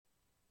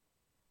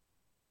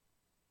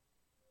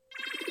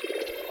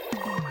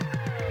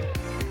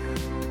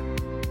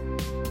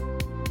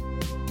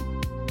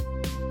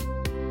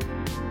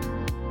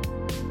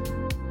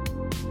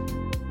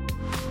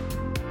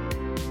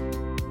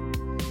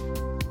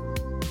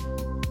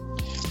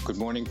Good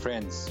morning,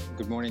 friends.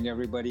 Good morning,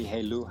 everybody.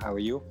 Hey, Lou, how are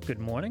you? Good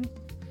morning.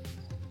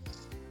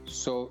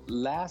 So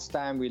last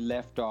time we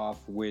left off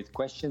with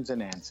questions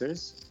and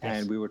answers,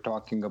 and we were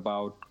talking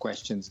about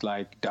questions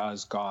like,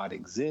 does God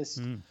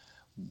exist?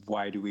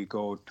 Why do we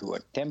go to a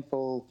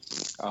temple?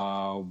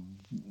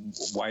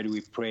 Why do we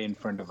pray in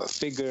front of a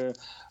figure?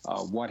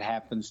 What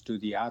happens to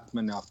the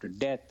Atman after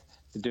death?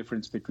 The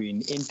difference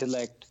between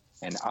intellect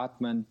and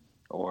Atman,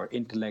 or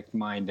intellect,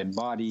 mind, and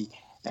body.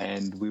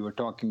 And we were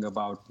talking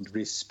about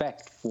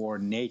respect for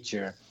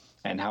nature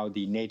and how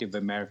the Native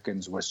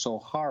Americans were so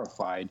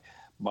horrified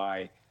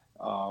by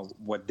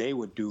what they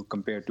would do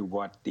compared to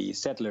what the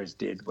settlers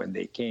did when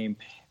they came,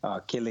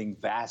 killing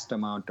vast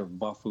amount of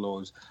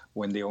buffaloes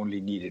when they only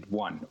needed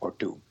one or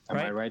two. Am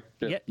I right,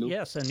 Luke?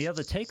 Yes, and the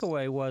other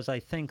takeaway was, I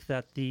think,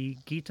 that the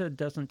Gita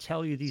doesn't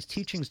tell you, these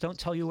teachings don't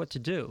tell you what to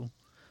do.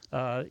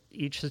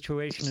 Each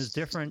situation is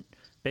different.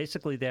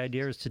 Basically, the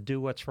idea is to do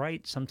what's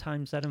right.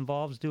 Sometimes that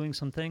involves doing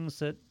some things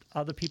that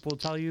other people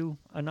tell you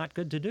are not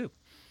good to do.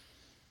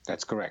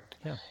 That's correct.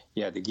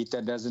 Yeah, the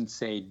Gita doesn't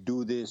say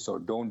do this or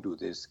don't do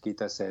this.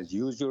 Gita says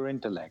use your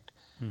intellect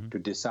to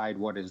decide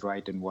what is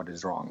right and what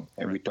is wrong.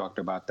 And we talked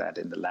about that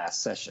in the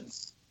last session.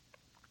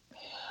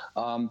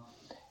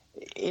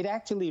 It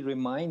actually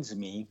reminds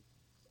me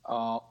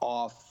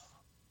of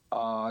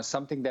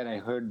something that I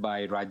heard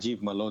by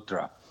Rajiv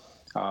Malhotra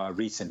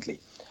recently.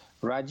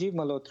 Rajiv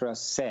Malhotra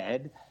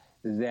said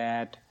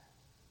that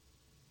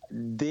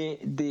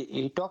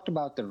he talked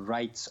about the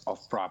rights of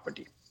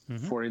property.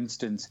 For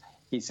instance,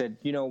 he said,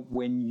 you know,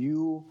 when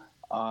you,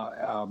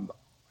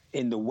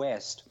 in the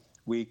West,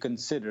 we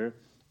consider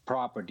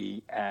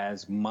property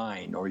as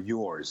mine or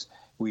yours.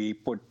 We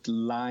put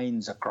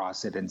lines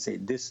across it and say,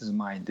 this is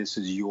mine, this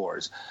is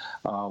yours.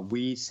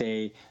 We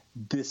say,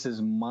 this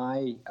is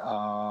my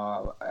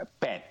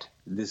pet,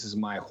 this is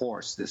my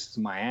horse, this is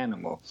my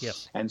animal,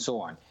 and so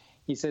on.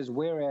 He says,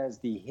 whereas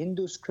the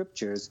Hindu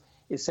scriptures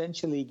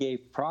essentially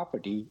gave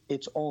property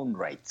its own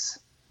rights.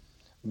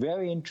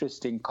 Very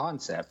interesting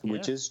concept,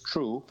 which is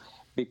true,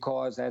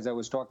 because as I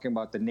was talking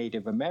about the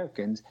Native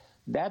Americans,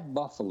 that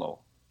buffalo,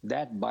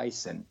 that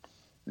bison,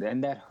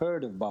 and that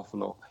herd of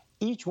buffalo,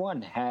 each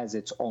one has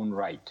its own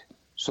right.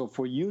 So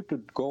for you to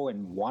go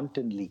and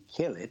wantonly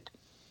kill it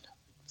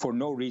for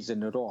no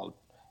reason at all,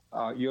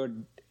 you're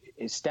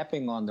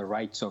stepping on the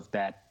rights of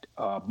that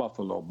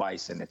buffalo,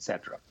 bison,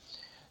 etc.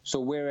 So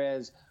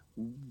whereas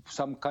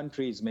some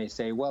countries may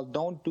say, well,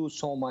 don't do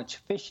so much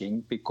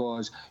fishing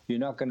because you're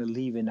not going to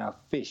leave enough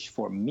fish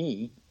for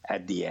me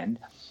at the end.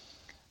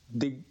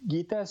 The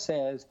Gita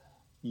says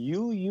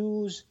you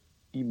use,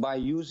 by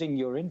using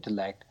your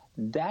intellect,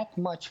 that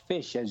much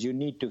fish as you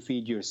need to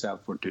feed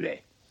yourself for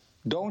today.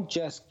 Don't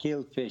just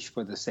kill fish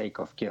for the sake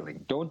of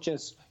killing. Don't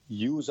just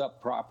use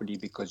up property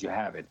because you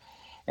have it.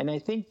 And I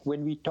think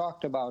when we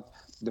talked about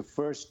the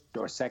first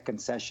or second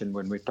session,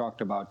 when we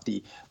talked about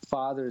the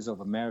fathers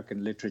of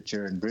American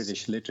literature and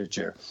British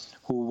literature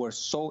who were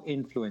so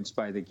influenced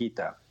by the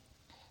Gita,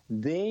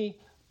 they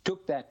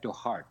took that to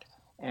heart.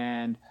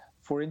 And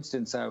for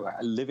instance,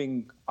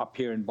 living up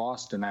here in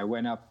Boston, I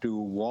went up to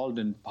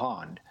Walden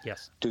Pond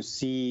to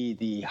see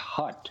the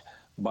hut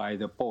by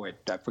the poet.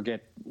 I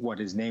forget what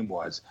his name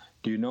was.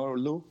 Do you know,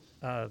 Lou?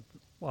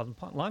 Walden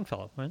Pond,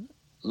 Longfellow, wasn't it?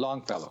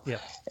 Longfellow. Yeah.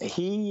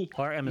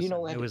 Or Emerson. You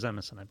know, it was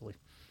Emerson, I believe.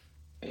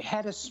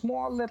 Had a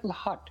small little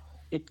hut.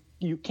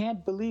 You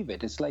can't believe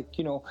it. It's like,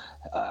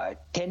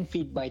 10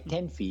 feet by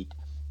 10 feet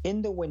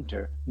in the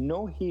winter,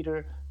 no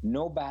heater,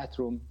 no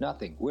bathroom,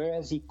 nothing.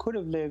 Whereas he could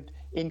have lived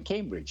in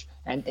Cambridge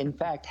and, in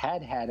fact,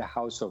 had a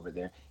house over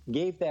there,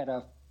 gave that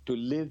up to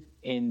live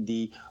in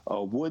the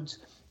woods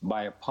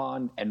by a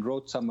pond and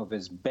wrote some of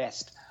his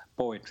best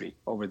poetry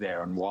over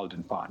there on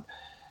Walden Pond.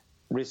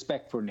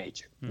 Respect for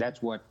nature.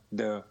 That's what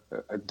the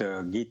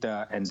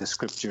Gita and the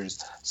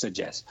scriptures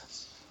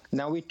suggest.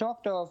 Now, we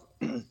talked of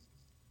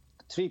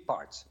three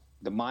parts: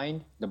 the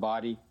mind, the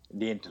body,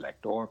 the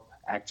intellect, or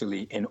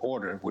actually in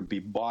order would be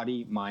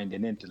body, mind,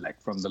 and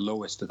intellect from the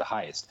lowest to the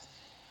highest.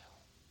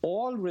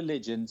 All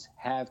religions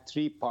have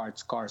three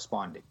parts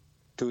corresponding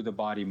to the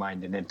body,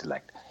 mind, and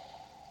intellect.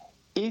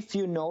 If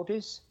you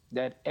notice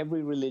that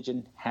every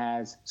religion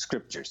has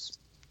scriptures.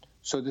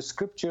 So the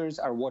scriptures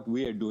are what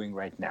we are doing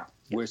right now.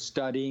 We're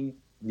studying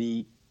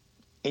the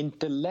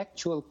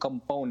intellectual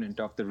component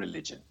of the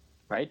religion,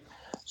 right?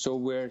 So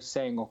we're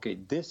saying, okay,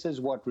 this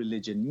is what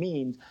religion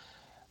means.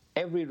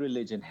 Every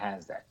religion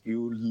has that.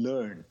 You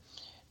learn.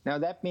 Now,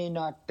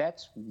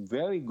 that's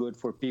very good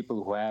for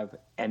people who have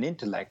an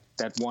intellect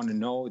that want to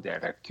know,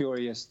 that are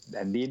curious,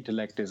 and the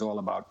intellect is all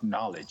about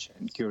knowledge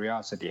and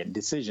curiosity and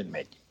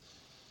decision-making.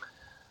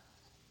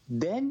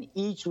 Then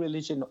each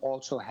religion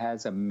also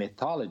has a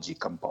mythology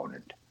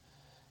component.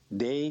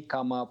 They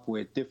come up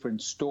with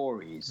different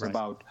stories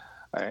about,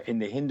 in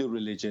the Hindu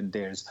religion,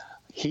 there's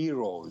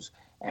heroes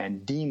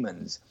and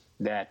demons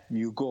that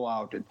you go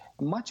out and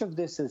much of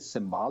this is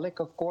symbolic,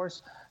 of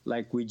course.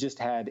 Like we just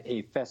had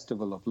a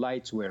festival of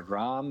lights where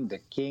Ram, the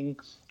king,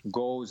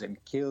 goes and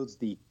kills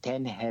the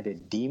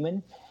 10-headed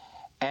demon.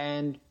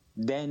 And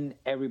then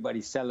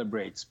everybody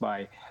celebrates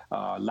by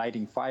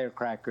lighting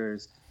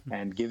firecrackers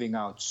and giving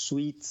out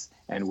sweets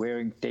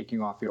and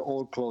taking off your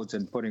old clothes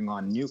and putting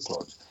on new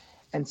clothes.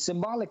 And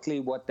symbolically,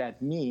 what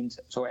that means,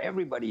 so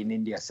everybody in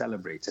India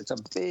celebrates. It's a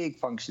big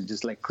function,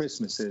 just like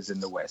Christmas is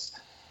in the West.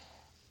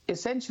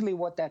 Essentially,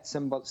 what that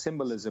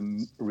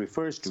symbolism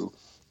refers to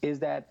is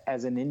that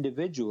as an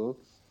individual,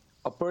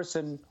 a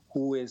person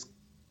who is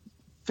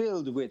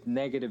filled with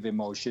negative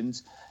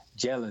emotions,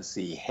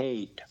 jealousy,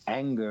 hate,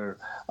 anger,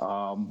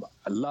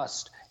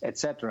 lust,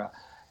 etc.,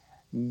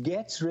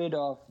 gets rid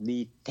of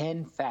the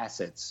 10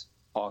 facets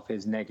of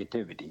his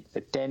negativity.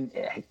 The 10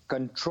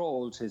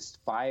 controls his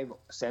 5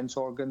 sense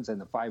organs and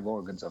the 5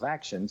 organs of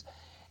actions.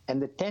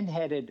 And the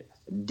 10-headed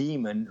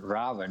demon,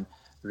 Ravan,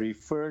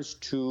 refers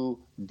to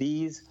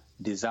these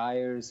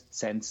desires,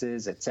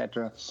 senses,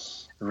 etc.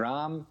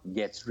 Ram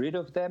gets rid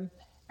of them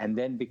and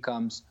then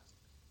becomes,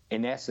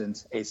 in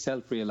essence, a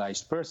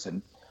self-realized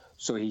person.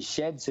 So he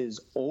sheds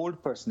his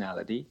old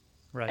personality,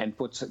 right, and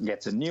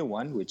gets a new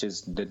one, which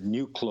is the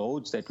new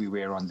clothes that we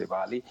wear on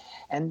Diwali.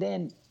 And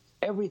then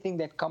everything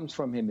that comes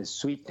from him is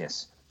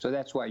sweetness. So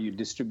that's why you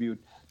distribute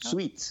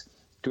sweets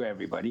to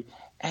everybody.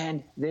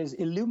 And there's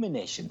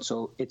illumination.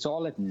 So it's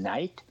all at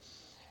night.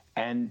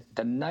 And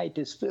the night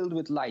is filled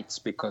with lights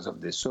because of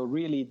this. So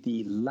really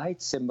the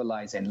lights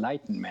symbolize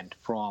enlightenment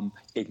from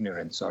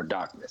ignorance or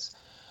darkness.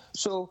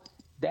 So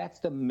that's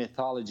the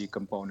mythology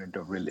component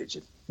of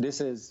religion.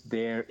 This is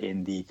there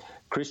in the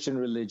Christian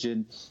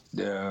religion,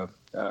 the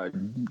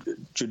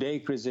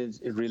Judaic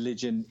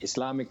religion,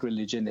 Islamic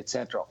religion,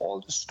 etc.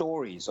 All the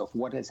stories of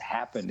what has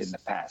happened in the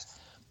past.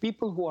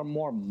 People who are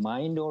more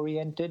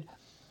mind-oriented,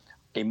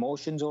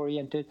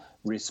 emotions-oriented,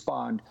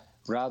 respond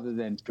rather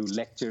than to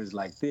lectures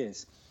like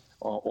this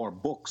or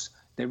books.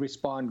 They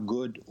respond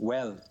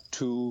well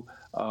to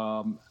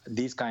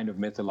these kind of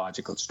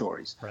mythological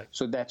stories. Right.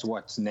 So that's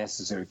what's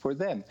necessary for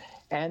them.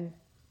 And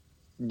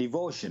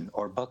devotion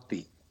or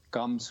bhakti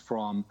comes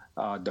from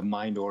the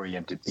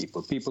mind-oriented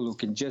people who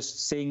can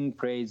just sing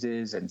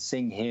praises and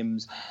sing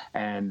hymns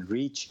and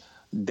reach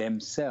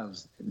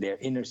themselves, their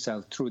inner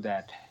self through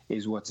that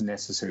is what's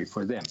necessary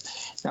for them.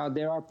 Now,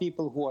 there are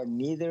people who are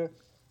neither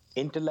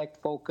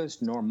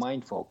intellect-focused nor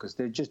mind-focused.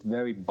 They're just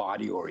very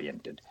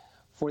body-oriented.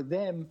 For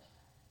them,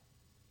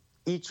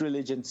 each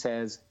religion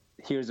says,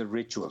 here's a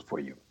ritual for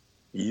you.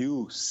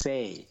 You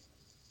say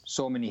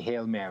so many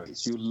Hail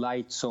Marys, you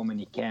light so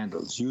many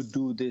candles, you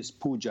do this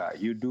puja,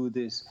 you do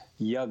this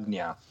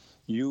yajna,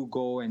 you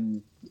go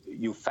and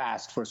you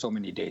fast for so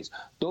many days.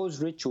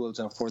 Those rituals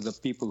are for the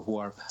people who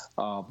are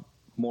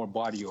more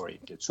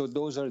body-oriented. So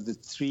those are the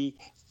 3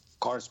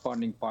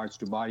 corresponding parts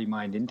to body,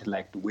 mind,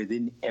 intellect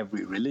within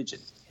every religion.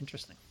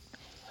 Interesting.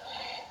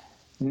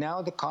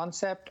 Now the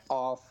concept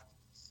of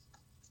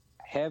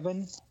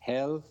heaven,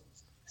 hell,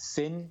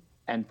 sin,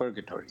 and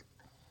purgatory.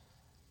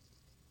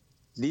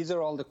 These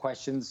are all the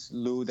questions,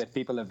 Lou, that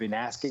people have been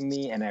asking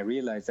me, and I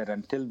realize that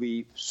until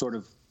we sort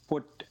of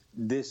put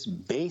this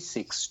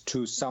basics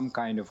to some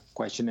kind of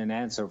question and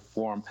answer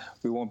form,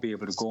 we won't be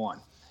able to go on.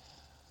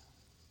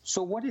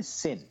 So what is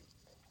sin?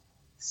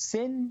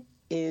 Sin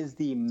is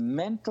the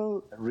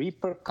mental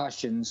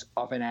repercussions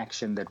of an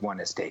action that one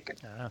has taken.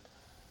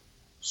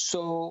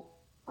 So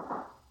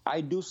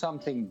I do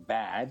something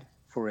bad,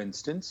 for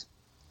instance,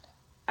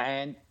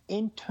 and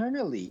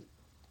internally,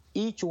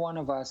 each one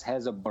of us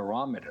has a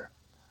barometer,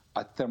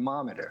 a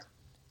thermometer,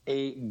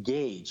 a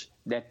gauge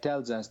that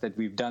tells us that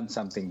we've done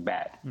something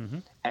bad,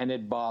 and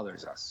it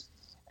bothers us.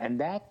 And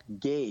that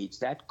gauge,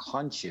 that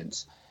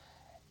conscience,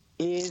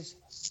 is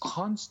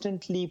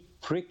constantly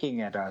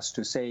pricking at us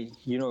to say,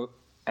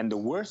 and the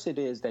worse it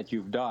is that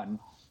you've done,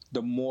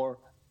 the more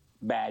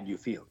bad you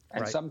feel.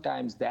 And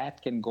sometimes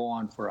that can go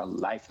on for a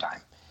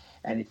lifetime,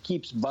 and it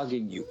keeps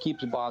bugging you,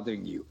 keeps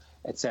bothering you,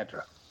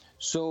 etc.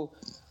 So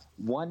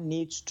one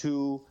needs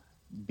to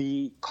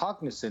be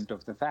cognizant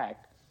of the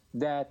fact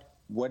that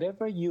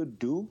whatever you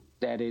do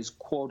that is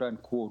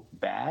quote-unquote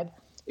bad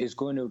is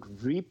going to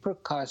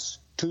repercuss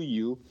to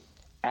you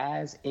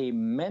as a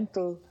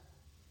mental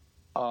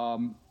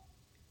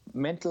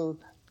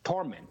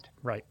torment,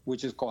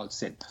 which is called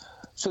sin.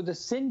 So the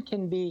sin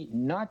can be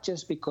not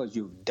just because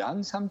you've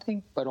done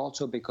something, but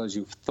also because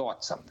you've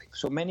thought something.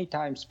 So many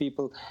times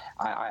people,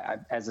 I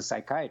as a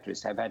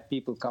psychiatrist, have had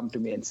people come to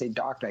me and say,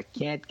 "Doctor, I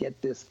can't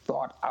get this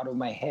thought out of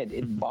my head.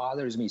 It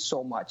bothers me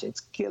so much.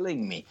 It's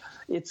killing me.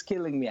 It's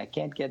killing me. I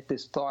can't get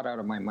this thought out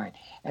of my mind."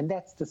 And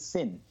that's the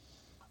sin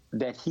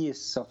that he is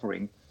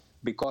suffering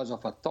because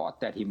of a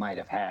thought that he might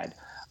have had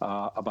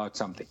about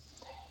something.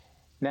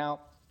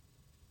 Now,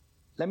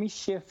 let me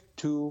shift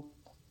to,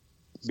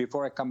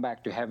 before I come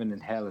back to heaven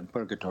and hell and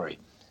purgatory,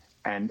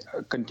 and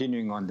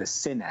continuing on the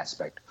sin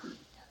aspect,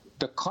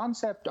 the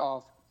concept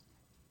of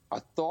a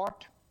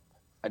thought,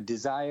 a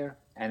desire,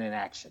 and an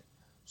action.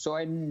 So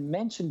I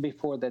mentioned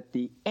before that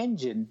the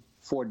engine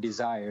for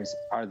desires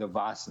are the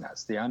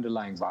vasanas, the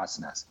underlying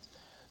vasanas.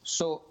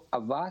 So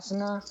a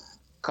vasana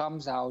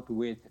comes out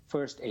with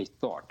first a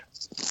thought.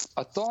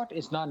 A thought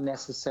is not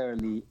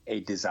necessarily a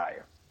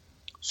desire.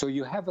 So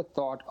you have a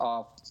thought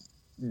of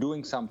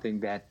doing something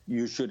that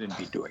you shouldn't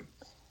be doing.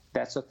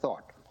 That's a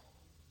thought.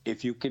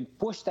 If you can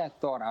push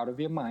that thought out of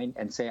your mind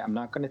and say, I'm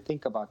not going to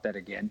think about that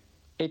again,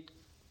 it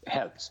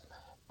helps.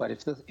 But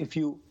if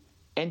you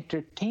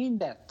entertain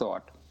that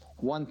thought,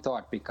 one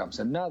thought becomes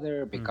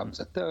another, becomes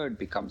a third,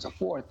 becomes a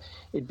fourth.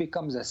 It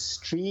becomes a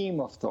stream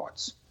of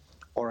thoughts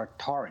or a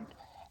torrent.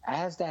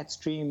 As that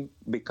stream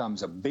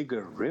becomes a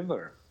bigger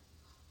river,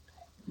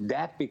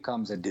 that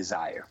becomes a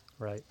desire.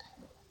 Right.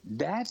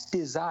 That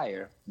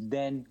desire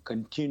then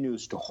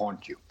continues to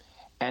haunt you.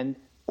 And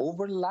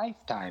over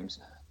lifetimes,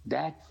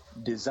 that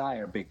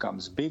desire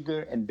becomes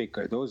bigger and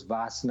bigger. Those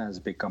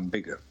vasanas become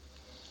bigger.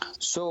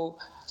 So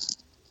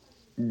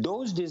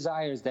those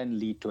desires then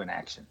lead to an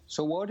action.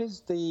 So what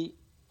is the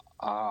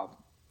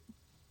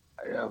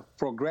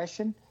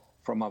progression?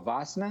 From a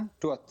vasana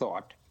to a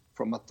thought,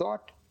 from a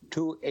thought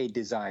to a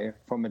desire,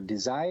 from a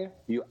desire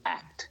you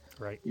act.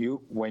 Right.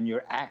 When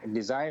your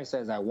desire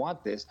says, I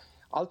want this,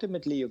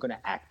 ultimately you're going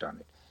to act on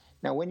it.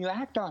 Now, when you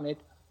act on it,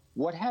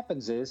 what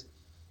happens is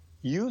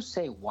you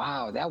say,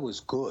 wow, that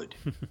was good,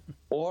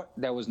 or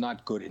that was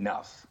not good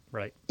enough.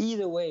 Right.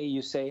 Either way,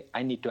 you say,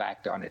 I need to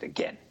act on it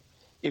again.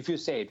 If you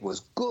say it was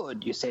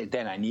good, you say,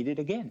 then I need it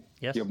again.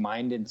 Yes. Your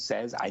mind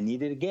says, I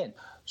need it again.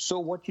 So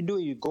what you do,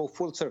 you go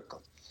full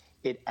circle.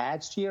 It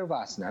adds to your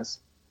vasanas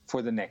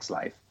for the next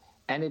life,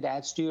 and it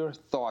adds to your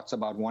thoughts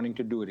about wanting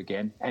to do it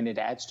again, and it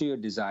adds to your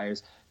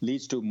desires,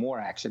 leads to more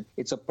action.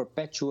 It's a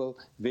perpetual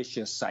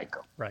vicious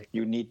cycle. Right.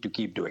 You need to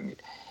keep doing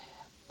it.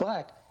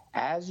 But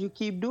as you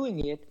keep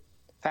doing it,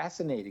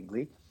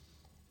 fascinatingly,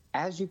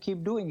 as you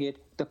keep doing it,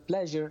 the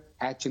pleasure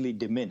actually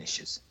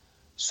diminishes.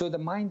 So the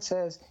mind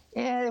says,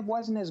 it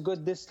wasn't as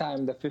good this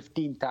time, the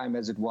 15th time,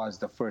 as it was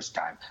the first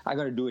time. I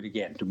got to do it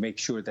again to make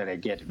sure that I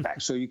get it back.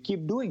 So you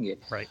keep doing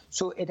it. Right.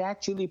 So it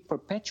actually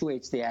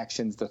perpetuates the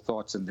actions, the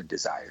thoughts, and the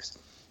desires.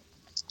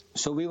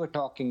 So we were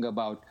talking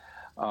about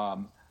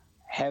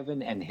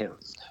heaven and hell.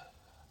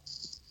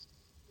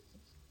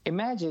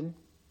 Imagine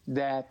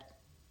that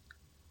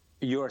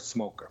you're a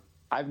smoker.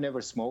 I've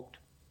never smoked.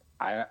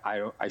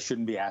 I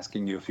shouldn't be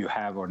asking you if you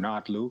have or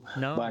not, Lou.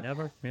 No, but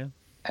never. Yeah.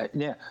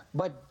 Yeah,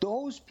 but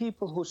those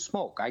people who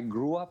smoke, I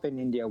grew up in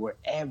India where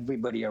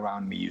everybody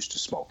around me used to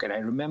smoke. And I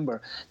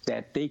remember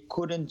that they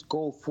couldn't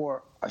go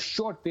for a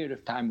short period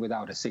of time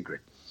without a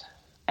cigarette.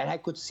 And I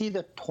could see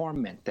the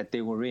torment that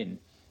they were in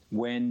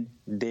when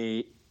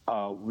they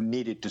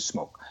needed to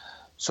smoke.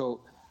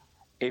 So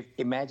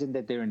imagine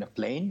that they're in a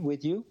plane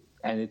with you,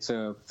 and it's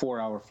a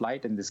 4-hour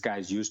flight, and this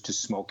guy's used to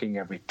smoking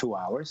every 2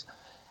 hours.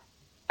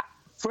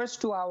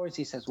 First 2 hours,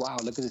 he says, wow,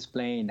 look at this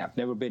plane. I've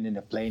never been in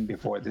a plane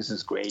before. This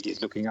is great.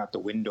 He's looking out the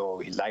window.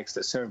 He likes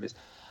the service.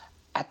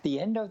 At the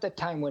end of the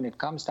time, when it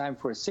comes time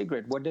for a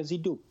cigarette, what does he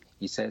do?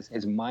 He says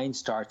his mind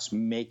starts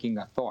making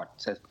a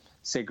thought. Says,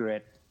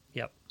 cigarette.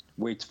 Yep.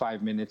 Waits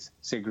 5 minutes.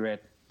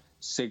 Cigarette.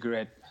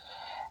 Cigarette.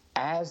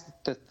 As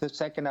the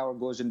second hour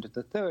goes into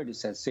the third, it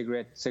says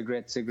cigarette,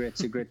 cigarette, cigarette,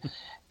 cigarette.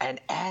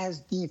 And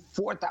as the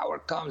fourth hour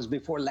comes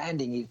before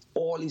landing,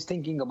 all he's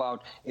thinking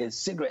about is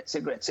cigarette,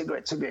 cigarette,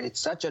 cigarette, cigarette.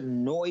 It's such a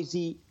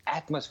noisy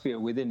atmosphere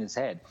within his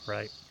head.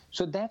 Right.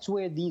 So that's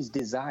where these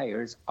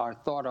desires are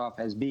thought of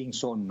as being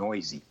so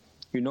noisy.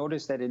 You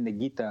notice that in the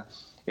Gita,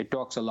 it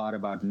talks a lot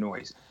about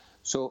noise.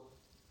 So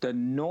the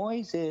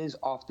noise is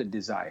of the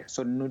desire.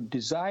 So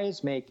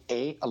desires make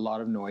a lot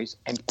of noise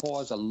and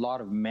cause a lot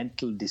of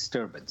mental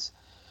disturbance.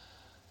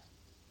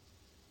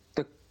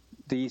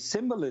 The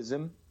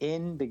symbolism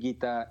in the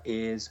Gita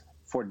is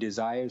for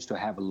desires to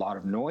have a lot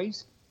of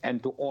noise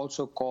and to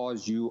also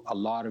cause you a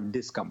lot of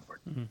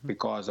discomfort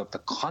because of the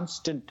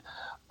constant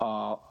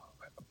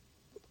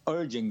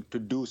urging to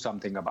do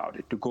something about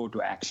it, to go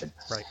to action.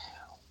 Right.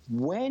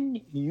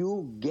 When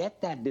you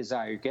get that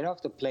desire, you get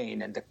off the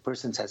plane and the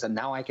person says, and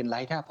now I can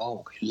light up.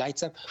 Oh, he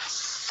lights up.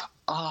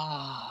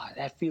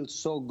 That feels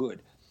so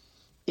good.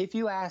 If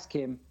you ask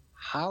him,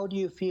 how do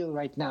you feel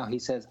right now? He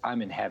says,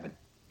 I'm in heaven.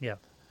 Yeah.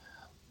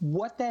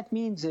 What that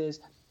means is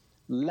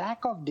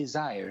lack of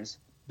desires,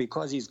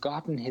 because he's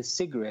gotten his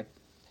cigarette,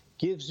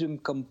 gives him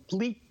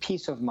complete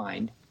peace of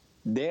mind.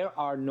 There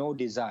are no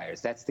desires.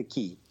 That's the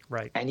key.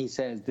 Right. And he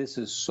says, this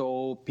is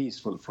so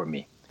peaceful for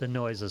me. The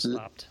noise has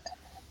stopped.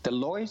 The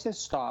noise has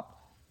stopped.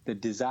 The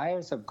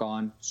desires have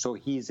gone. So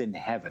he's in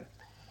heaven.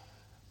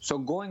 So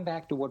going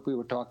back to what we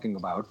were talking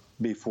about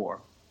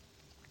before,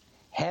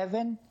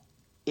 heaven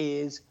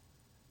is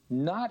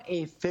not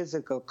a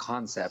physical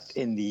concept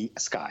in the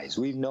skies.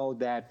 We know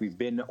that. We've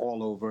been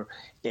all over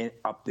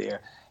up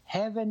there.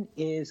 Heaven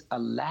is a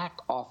lack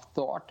of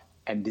thought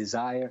and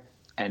desire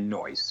and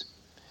noise.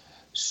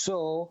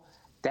 So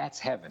that's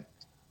heaven.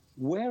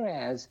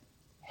 Whereas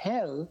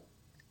hell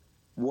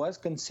was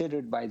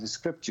considered by the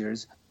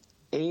scriptures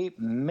a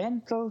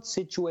mental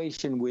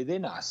situation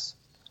within us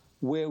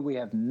where we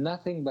have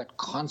nothing but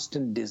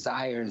constant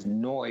desires,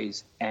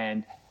 noise,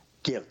 and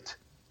guilt.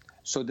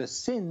 So the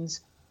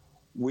sins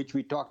which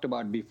we talked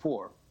about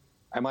before.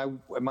 Am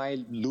I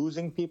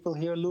losing people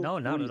here, Luke? No,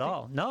 not at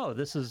all. No,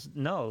 this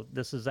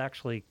is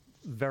actually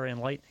very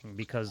enlightening,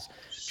 because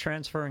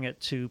transferring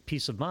it to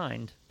peace of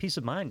mind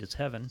is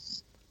heaven,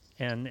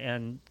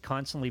 and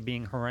constantly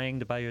being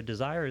harangued by your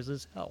desires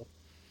is hell.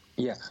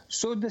 Yeah.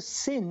 So the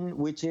sin,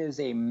 which is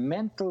a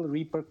mental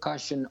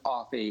repercussion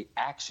of a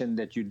action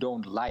that you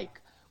don't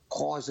like,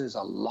 causes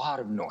a lot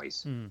of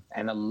noise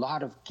and a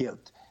lot of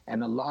guilt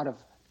and a lot of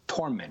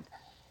torment.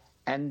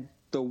 And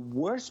the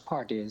worst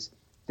part is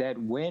that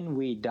when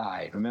we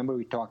die, remember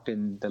we talked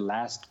in the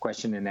last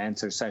question and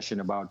answer session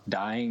about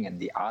dying and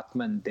the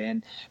Atman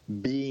then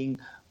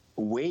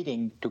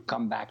waiting to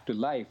come back to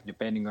life,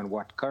 depending on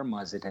what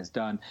karmas it has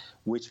done,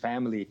 which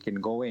family it can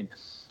go in.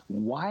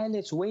 While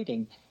it's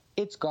waiting,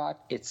 it's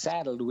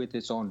saddled with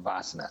its own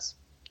vasanas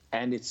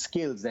and its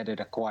skills that it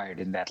acquired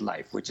in that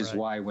life, which is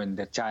why when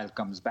the child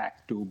comes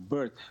back to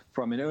birth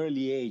from an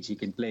early age, he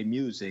can play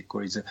music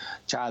or he's a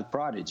child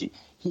prodigy.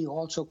 He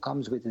also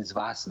comes with his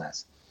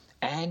vasanas.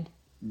 And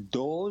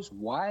those,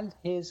 while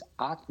his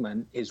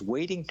Atman is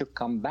waiting to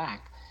come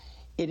back,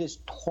 it is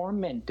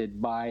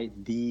tormented by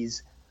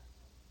these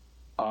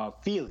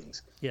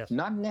feelings. Yes.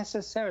 Not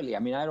necessarily. I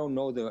mean, I don't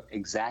know the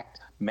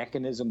exact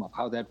mechanism of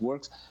how that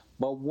works,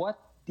 but what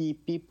the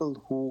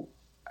people who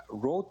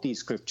wrote these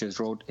scriptures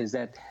wrote is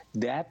that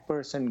that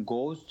person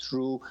goes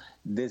through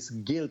this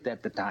guilt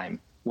at the time,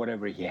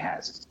 whatever he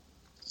has.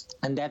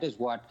 And that is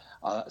what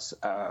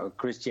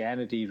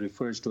Christianity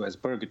refers to as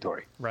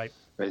purgatory. Right.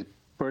 A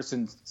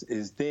person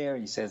is there,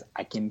 he says,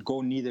 I can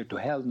go neither to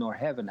hell nor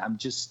heaven. I'm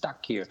just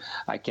stuck here.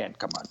 I can't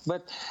come out.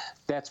 But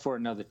that's for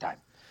another time.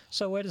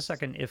 So wait a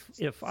second.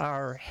 If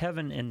our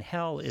heaven and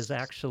hell is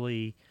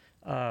actually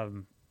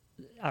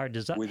our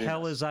desire,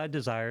 hell is our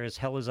desires,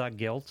 hell is our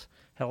guilt,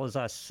 hell is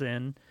our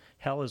sin,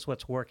 hell is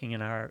what's working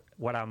in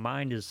what our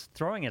mind is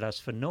throwing at us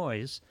for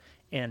noise,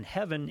 and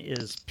heaven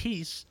is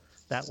peace,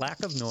 that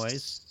lack of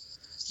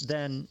noise,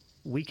 then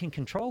we can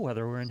control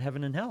whether we're in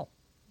heaven and hell.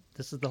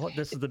 This is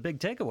the big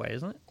takeaway,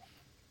 isn't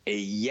it?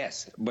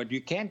 Yes, but you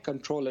can't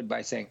control it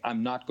by saying,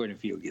 I'm not going to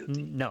feel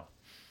guilty. No.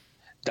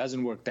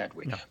 Doesn't work that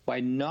way. No.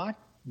 By not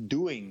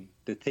doing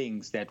the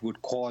things that would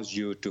cause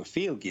you to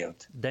feel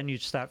guilt, then you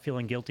start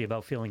feeling guilty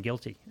about feeling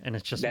guilty, and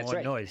it's just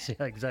more noise.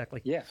 Yeah,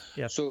 exactly. Yeah.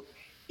 So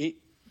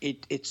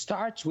it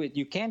starts with,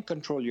 you can't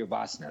control your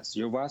vasanas.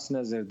 Your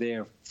vasanas are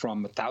there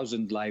from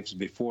 1,000 lives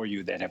before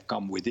you that have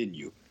come within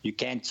you. You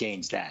can't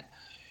change that.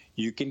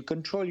 You can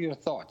control your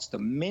thoughts. The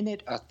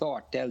minute a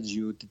thought tells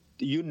you,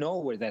 you know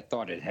where that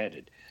thought is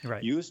headed.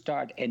 Right. You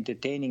start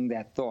entertaining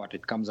that thought,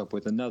 it comes up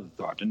with another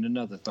thought,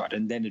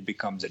 and then it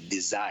becomes a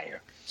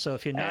desire. So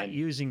if you're not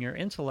using your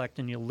intellect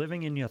and you're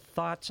living in your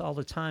thoughts all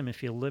the time,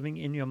 if you're living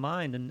in your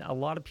mind, and a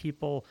lot of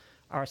people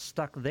are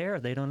stuck there,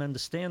 they don't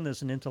understand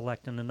there's an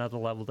intellect on another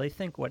level. They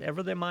think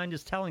whatever their mind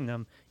is telling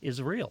them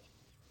is real.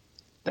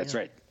 That's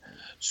right.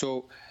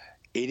 So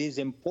it is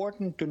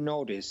important to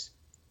notice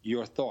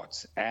your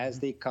thoughts as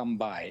they come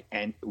by.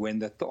 And when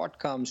the thought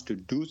comes to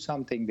do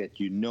something that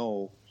you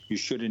know you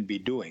shouldn't be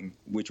doing,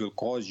 which will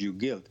cause you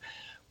guilt,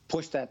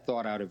 push that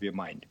thought out of your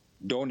mind.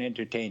 Don't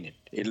entertain it.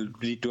 It'll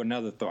lead to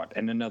another thought,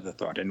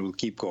 and we'll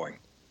keep going.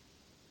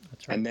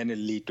 That's right. And then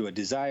it'll lead to a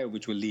desire,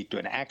 which will lead to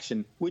an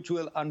action, which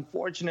will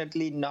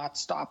unfortunately not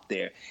stop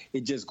there.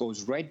 It just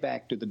goes right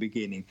back to the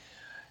beginning,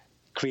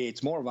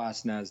 creates more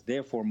vasanas,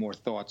 therefore more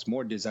thoughts,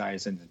 more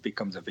desires, and it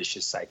becomes a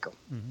vicious cycle.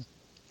 Mm-hmm.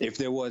 If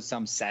there was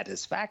some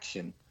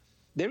satisfaction,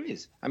 there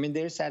is. I mean,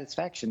 there's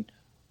satisfaction,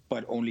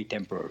 but only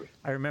temporary.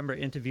 I remember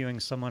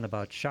interviewing someone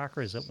about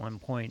chakras at one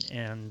point,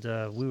 and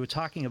we were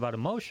talking about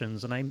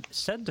emotions, and I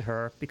said to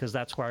her, because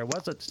that's where I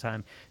was at the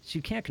time, so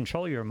you can't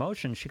control your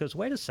emotions. She goes,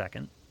 wait a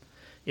second.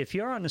 If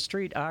you're on the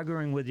street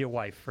arguing with your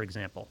wife, for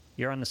example,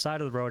 you're on the side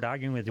of the road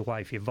arguing with your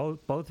wife, you're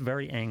both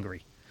very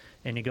angry,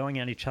 and you're going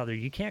at each other,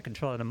 you can't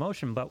control that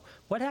emotion, but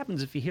what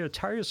happens if you hear a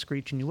tire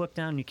screech and you look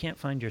down and you can't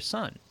find your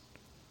son?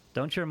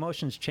 Don't your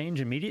emotions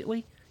change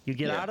immediately? You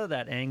get out of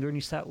that anger and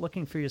you start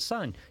looking for your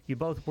son. You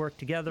both work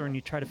together and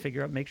you try to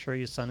figure out, make sure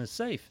your son is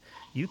safe.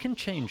 You can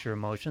change your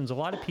emotions. A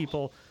lot of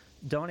people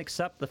don't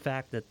accept the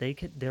fact that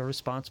they're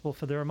responsible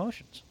for their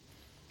emotions.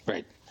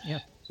 Right.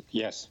 Yeah.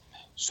 Yes.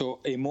 So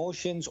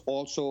emotions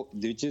also,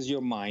 which is your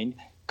mind,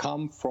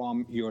 come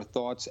from your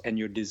thoughts and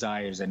your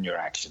desires and your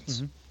actions.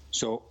 Mm-hmm.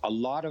 So a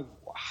lot of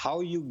how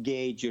you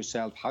gauge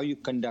yourself, how you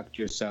conduct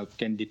yourself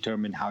can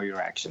determine how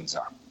your actions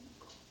are.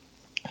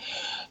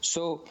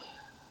 So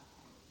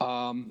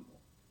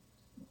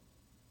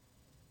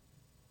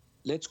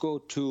let's go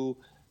to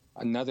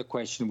another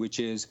question, which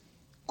is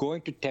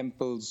going to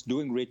temples,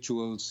 doing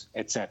rituals,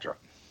 etc.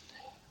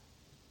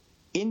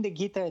 In the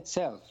Gita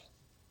itself,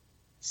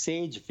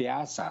 Sage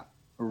Vyasa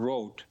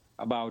wrote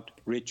about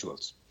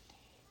rituals.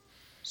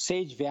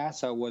 Sage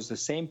Vyasa was the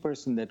same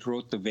person that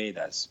wrote the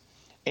Vedas.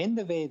 In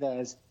the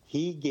Vedas,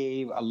 he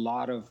gave a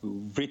lot of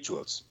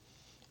rituals.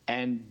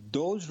 And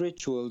those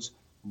rituals,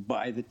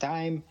 by the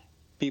time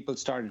people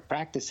started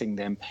practicing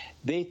them,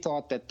 they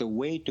thought that the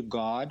way to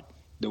God,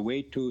 the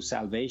way to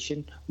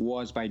salvation,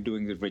 was by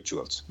doing the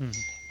rituals. Mm-hmm.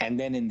 And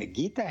then in the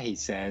Gita, he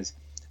says,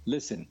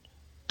 listen,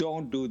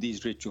 don't do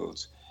these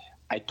rituals.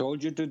 I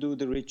told you to do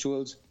the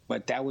rituals,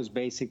 but that was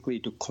basically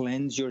to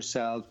cleanse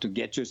yourself, to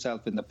get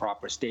yourself in the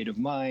proper state of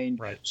mind,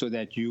 Right. so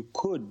that you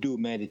could do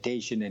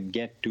meditation and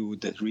get to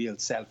the real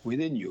self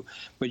within you.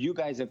 But you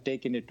guys have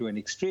taken it to an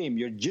extreme.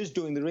 You're just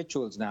doing the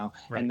rituals now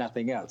and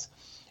nothing else.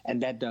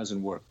 And that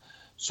doesn't work.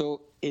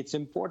 So it's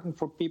important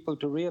for people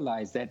to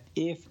realize that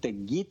if the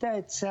Gita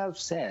itself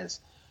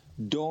says,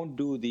 don't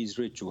do these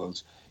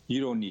rituals,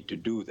 you don't need to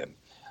do them.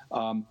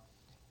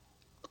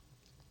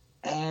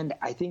 And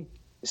I think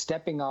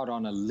stepping out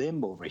on a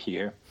limb over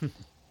here.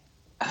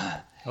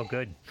 Oh,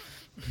 good.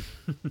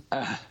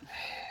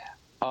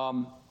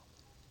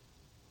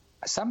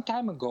 Some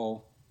time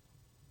ago,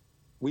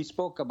 we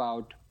spoke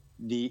about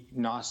the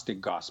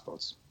Gnostic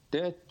Gospels.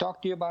 Did I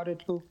talk to you about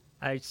it, Lou?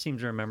 I seem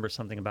to remember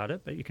something about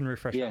it, but you can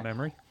refresh my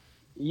memory.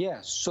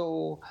 Yeah,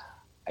 so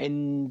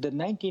in the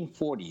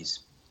 1940s,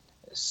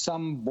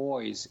 some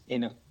boys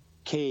in a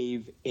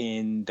cave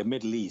in the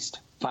Middle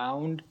East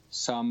found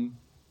some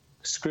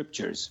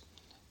scriptures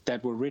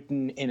that were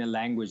written in a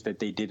language that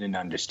they didn't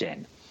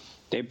understand.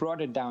 They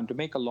brought it down. To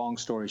make a long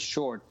story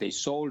short, they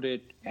sold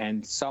it,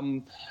 and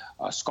some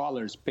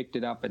scholars picked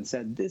it up and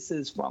said, this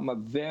is from a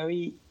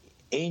very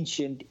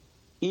ancient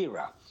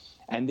era.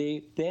 And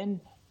they then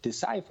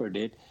deciphered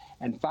it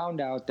and found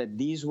out that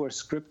these were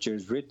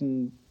scriptures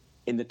written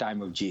in the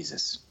time of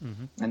Jesus.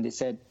 Mm-hmm. And they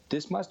said,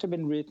 this must have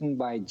been written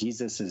by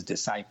Jesus's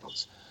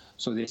disciples.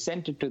 So they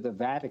sent it to the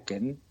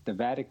Vatican. The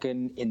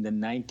Vatican in the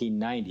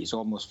 1990s,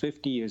 almost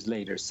 50 years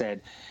later,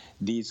 said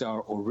these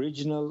are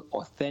original,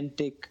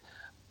 authentic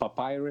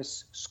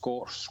papyrus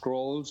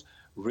scrolls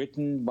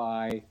written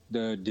by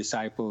the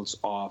disciples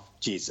of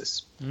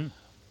Jesus. I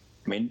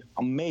mean,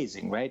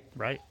 amazing, right?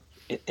 Right.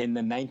 In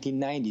the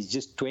 1990s,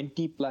 just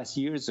 20 plus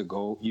years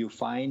ago, you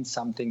find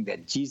something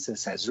that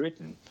Jesus has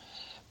written.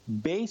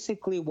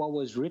 Basically, what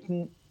was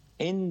written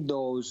in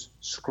those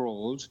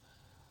scrolls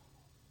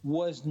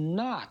was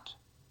not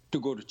to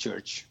go to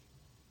church,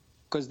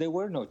 because there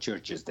were no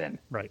churches then.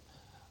 Right.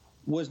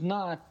 Was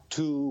not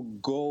to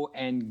go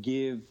and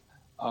give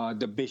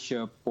the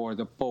bishop or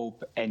the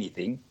pope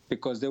anything,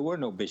 because there were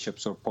no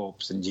bishops or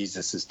popes in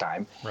Jesus's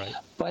time. Right.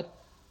 But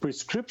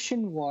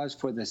prescription was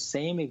for the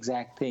same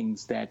exact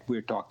things that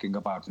we're talking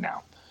about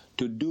now.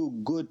 To do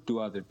good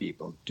to other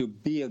people, to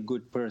be a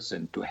good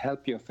person, to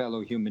help your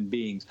fellow human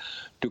beings,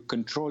 to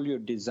control your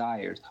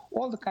desires,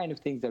 all the kind of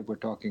things that we're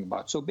talking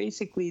about. So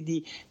basically,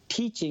 the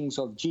teachings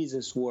of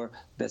Jesus were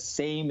the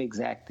same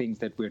exact things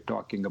that we're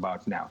talking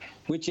about now,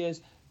 which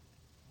is,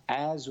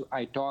 as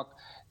I talk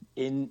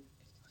in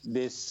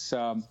this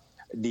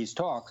these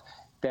talks,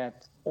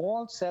 that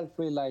all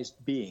self-realized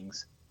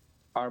beings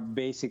are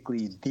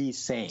basically the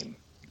same.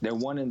 They're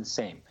one and the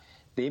same.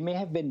 They may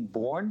have been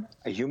born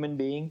a human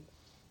being,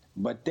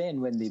 but then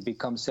when they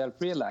become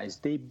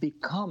self-realized, they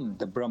become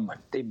the Brahman.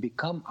 They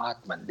become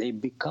Atman. They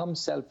become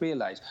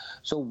self-realized.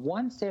 So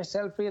once they're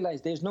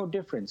self-realized, there's no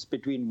difference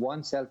between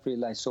one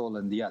self-realized soul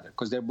and the other,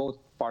 because they're both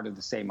part of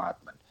the same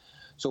Atman.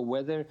 So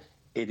whether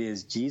it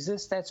is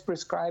Jesus that's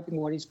prescribing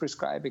what he's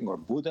prescribing, or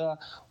Buddha,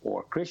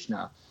 or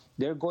Krishna,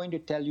 they're going to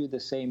tell you the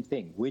same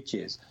thing, which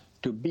is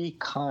to be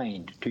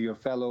kind to your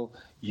fellow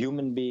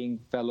human being,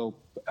 fellow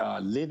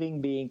living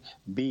being,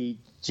 be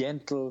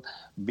gentle,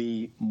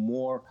 be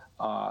more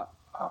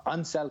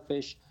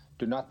unselfish,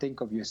 do not think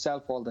of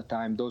yourself all the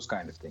time, those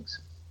kind of things.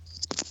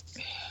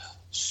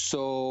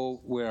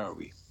 So where are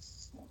we?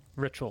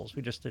 Rituals.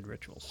 We just did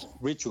rituals.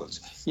 Rituals,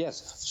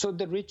 yes. So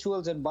the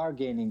rituals and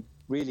bargaining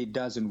really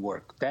doesn't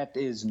work. That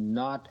is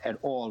not at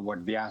all what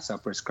Vyasa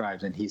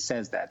prescribes, and he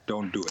says that,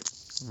 don't do it.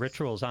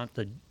 Rituals aren't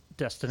the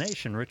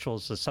destination.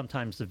 Rituals is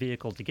sometimes the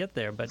vehicle to get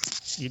there, but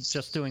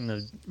just doing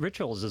the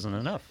rituals isn't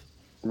enough.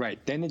 Right.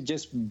 Then it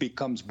just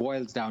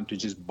boils down to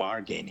just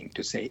bargaining,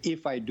 to say,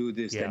 if I do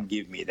this, then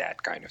give me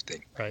that kind of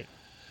thing. Right.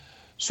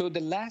 So the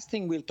last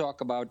thing we'll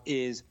talk about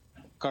is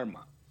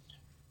karma.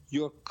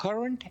 Your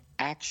current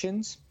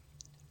actions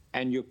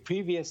and your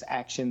previous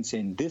actions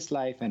in this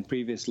life and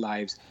previous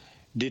lives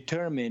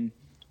determine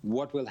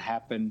what will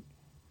happen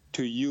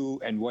to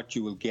you and what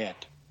you will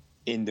get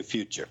in the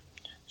future.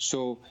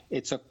 So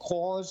it's a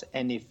cause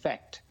and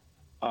effect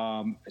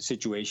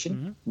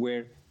situation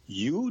where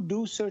you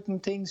do certain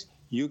things,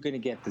 you're going to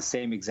get the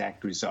same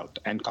exact result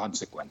and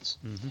consequence.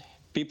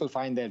 People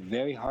find that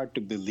very hard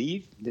to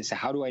believe. They say,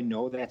 how do I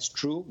know that's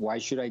true? Why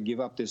should I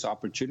give up this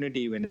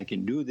opportunity when I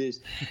can do this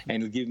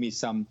and it'll give me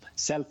some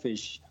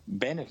selfish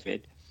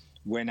benefit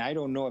when I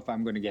don't know if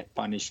I'm going to get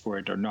punished for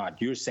it or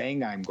not? You're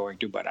saying I'm going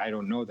to, but I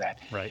don't know that.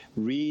 Right.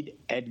 Read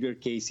Edgar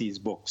Cayce's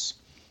books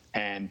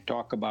and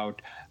talk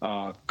about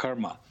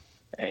karma.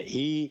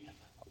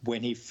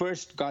 When he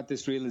first got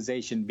this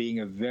realization, being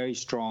a very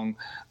strong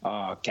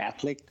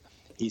Catholic,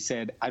 he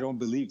said, I don't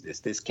believe this.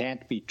 This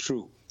can't be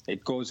true.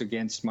 It goes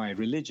against my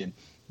religion.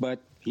 But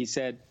he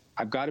said,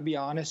 I've got to be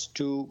honest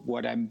to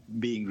what I'm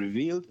being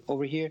revealed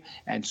over here.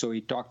 And so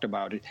he talked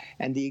about it.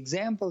 And the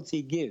examples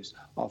he gives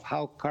of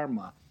how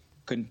karma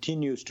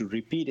continues to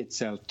repeat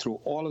itself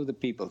through all of the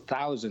people,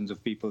 thousands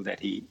of people that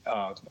he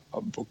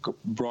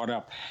brought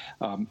up,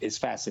 is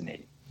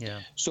fascinating. Yeah.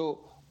 So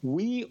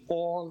we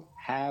all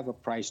have a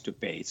price to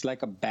pay. It's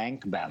like a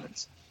bank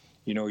balance.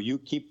 You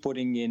keep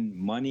putting in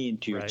money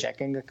into your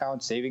checking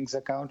account, savings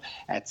account.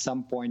 At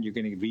some point, you're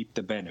going to reap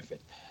the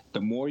benefit.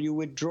 The more you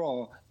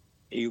withdraw,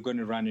 you're going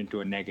to run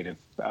into a negative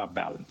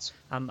balance.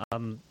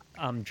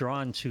 I'm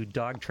drawn to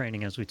dog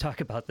training as we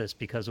talk about this,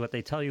 because what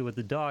they tell you with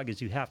the dog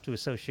is you have to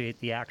associate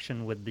the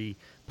action with the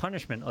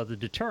punishment or the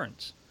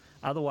deterrence.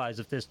 Otherwise,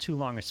 if there's too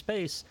long a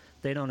space,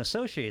 they don't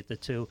associate the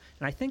two.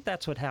 And I think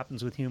that's what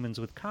happens with humans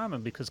with karma,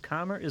 because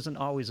karma isn't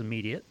always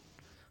immediate.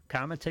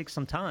 Karma takes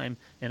some time,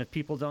 and if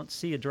people don't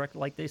see a direct,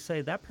 like they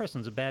say, that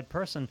person's a bad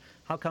person,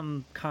 how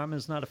come karma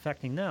is not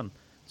affecting them?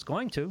 It's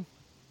going to.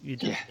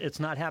 It's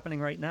not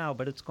happening right now,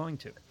 but it's going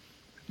to.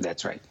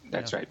 That's right.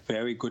 That's right.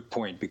 Very good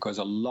point, because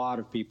a lot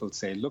of people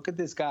say, look at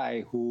this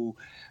guy who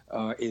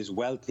is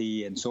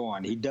wealthy and so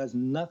on. He does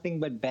nothing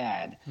but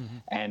bad.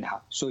 And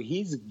so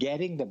he's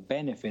getting the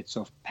benefits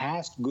of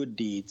past good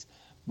deeds,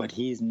 but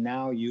he's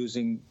now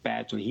using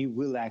bad. So he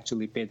will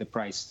actually pay the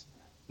price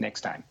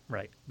next time.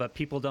 Right. But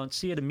people don't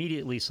see it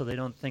immediately, so they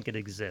don't think it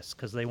exists,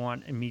 because they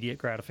want immediate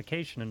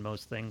gratification in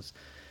most things.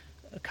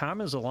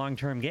 Karma is a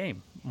long-term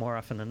game, more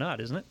often than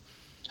not, isn't it?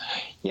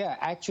 Yeah,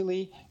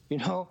 actually,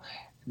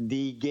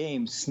 the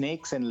game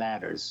Snakes and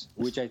Ladders,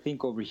 which I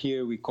think over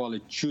here we call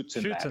it Chutes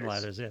and Ladders. Chutes and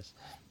Ladders, yes.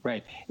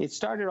 Right. It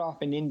started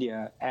off in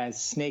India as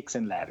Snakes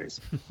and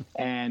Ladders.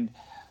 And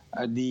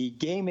the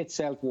game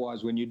itself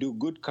was, when you do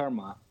good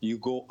karma, you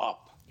go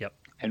up. Yep.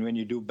 And when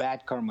you do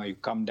bad karma, you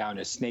come down.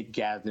 A snake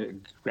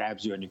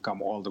grabs you and you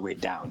come all the way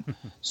down.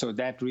 So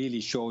that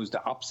really shows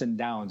the ups and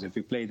downs. If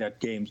you play that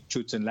game,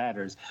 Chutes and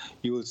Ladders,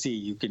 you will see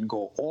you can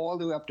go all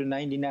the way up to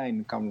 99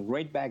 and come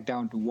right back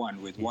down to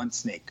 1 with one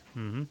snake.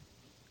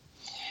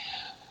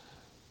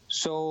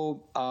 So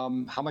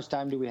how much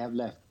time do we have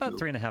left? About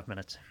 3.5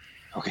 minutes.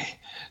 Okay.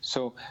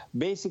 So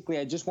basically,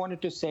 I just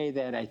wanted to say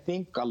that I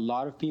think a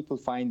lot of people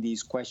find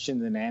these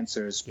questions and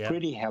answers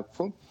pretty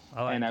helpful.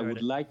 And I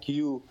would like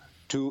you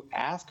to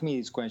ask me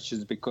these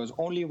questions, because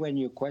only when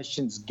your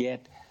questions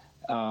get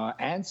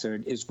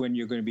answered is when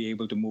you're going to be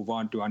able to move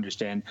on to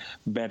understand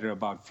better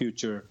about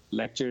future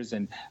lectures.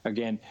 And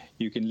again,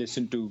 you can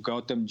listen to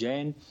Gautam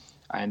Jain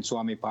and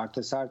Swami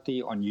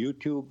Parthasarthi on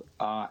YouTube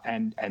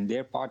and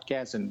their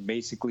podcasts. And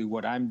basically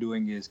what I'm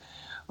doing is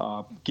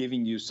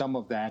giving you some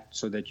of that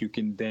so that you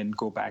can then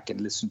go back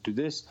and listen to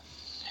this.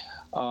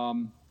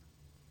 And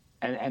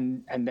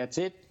that's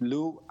it.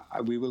 Lou,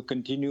 we will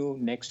continue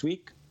next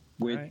week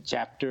with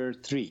Chapter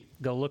 3.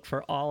 Go look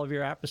for all of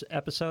your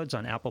episodes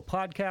on Apple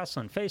Podcasts,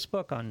 on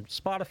Facebook, on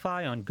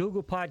Spotify, on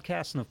Google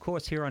Podcasts, and of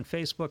course here on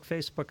Facebook.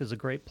 Facebook is a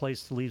great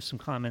place to leave some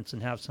comments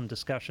and have some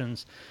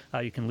discussions.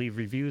 You can leave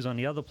reviews on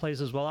the other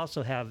places. We'll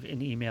also have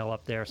an email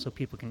up there so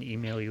people can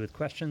email you with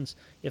questions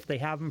if they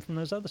have them from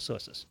those other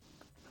sources.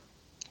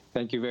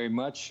 Thank you very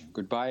much.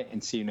 Goodbye,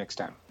 and see you next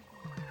time.